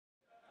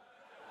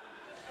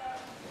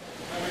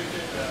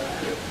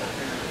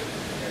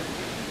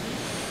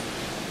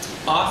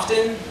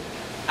Often,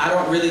 I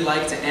don't really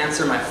like to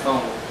answer my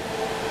phone.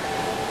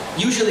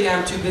 Usually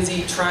I'm too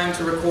busy trying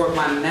to record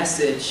my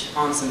message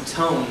on some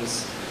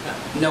tones.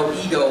 No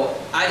ego,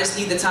 I just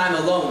need the time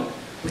alone,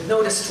 with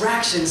no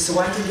distractions so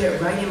I can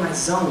get right in my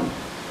zone.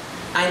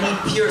 I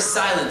need pure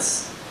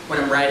silence when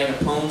I'm writing a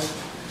poem.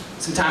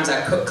 Sometimes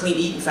I cook, clean,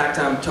 eat. In fact,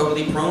 I'm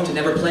totally prone to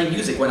never playing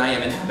music when I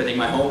am inhabiting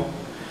my home.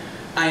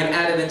 I am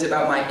adamant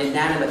about my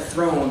inanimate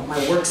throne, my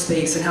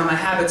workspace, and how my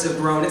habits have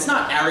grown. It's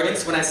not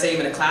arrogance when I say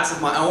I'm in a class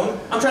of my own.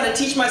 I'm trying to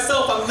teach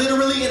myself I'm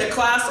literally in a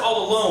class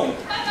all alone.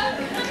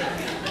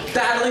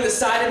 Battling the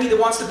side of me that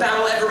wants to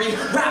battle every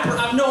rapper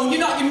I've known.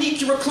 You're not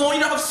unique, you're a clone. You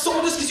don't have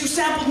soul just because you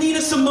sampled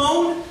Nina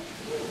Simone.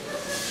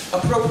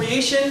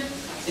 Appropriation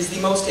is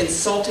the most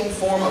insulting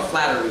form of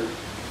flattery.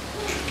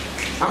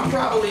 I'm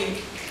probably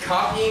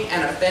copying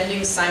and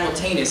offending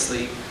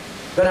simultaneously,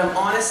 but I'm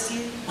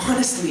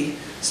honestly,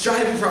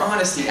 striving for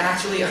honesty.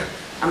 Actually,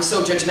 I'm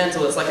so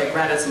judgmental, it's like I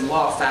granted some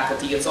law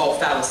faculty. It's all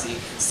fallacy,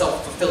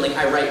 self-fulfilling.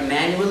 I write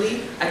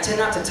manually. I tend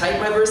not to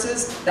type my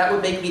verses. That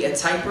would make me a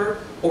typer,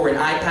 or an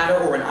iPadder,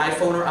 or an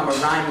iPhoner. I'm a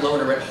rhyme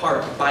loner at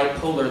heart,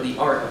 bipolar, the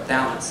art of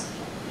balance.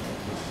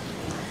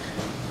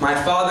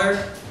 My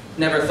father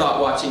never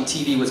thought watching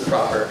TV was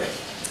proper.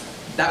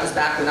 That was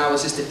back when I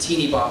was just a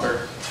teeny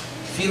bopper.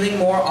 Feeling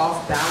more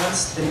off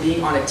balance than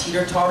being on a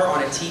teeter-totter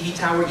on a TV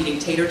tower eating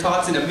tater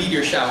tots in a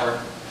meteor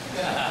shower.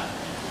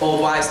 Old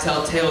wives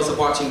tell tales of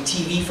watching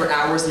TV for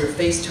hours and your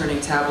face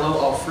turning tableau,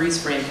 all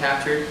freeze frame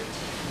captured.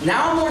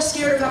 Now I'm more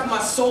scared of having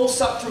my soul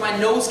sucked through my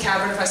nose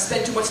cavern if I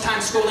spend too much time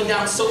scrolling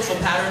down social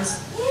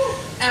patterns.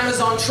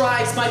 Amazon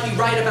tribes might be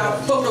right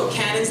about photo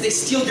cannons. They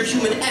steal your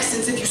human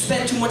essence if you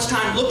spend too much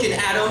time looking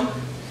at them.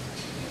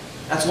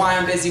 That's why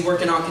I'm busy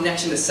working on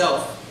connection to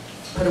self.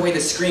 Put away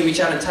the screen, reach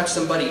out and touch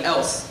somebody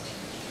else.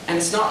 And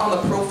it's not on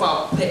the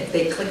profile pic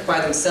they click by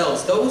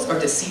themselves. Those are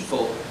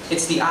deceitful.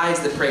 It's the eyes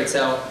that pray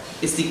tell.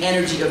 It's the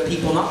energy of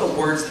people, not the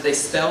words that they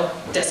spell,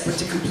 desperate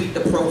to complete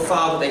the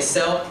profile that they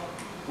sell.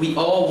 We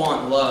all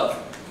want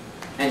love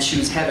and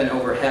choose heaven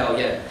over hell,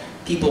 yet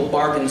people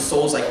bargain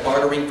souls like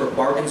bartering for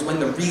bargains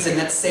when the reason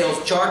that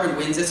sales jargon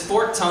wins is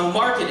fork-tongue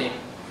marketing.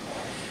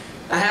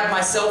 I had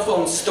my cell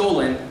phone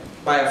stolen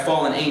by a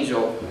fallen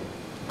angel,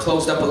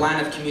 closed up a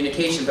line of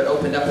communication but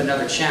opened up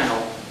another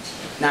channel.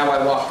 Now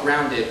I walk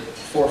grounded,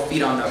 4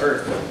 feet on the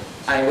earth.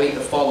 I await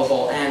the fall of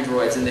all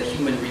androids and the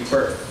human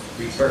rebirth,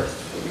 rebirth,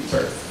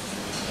 rebirth.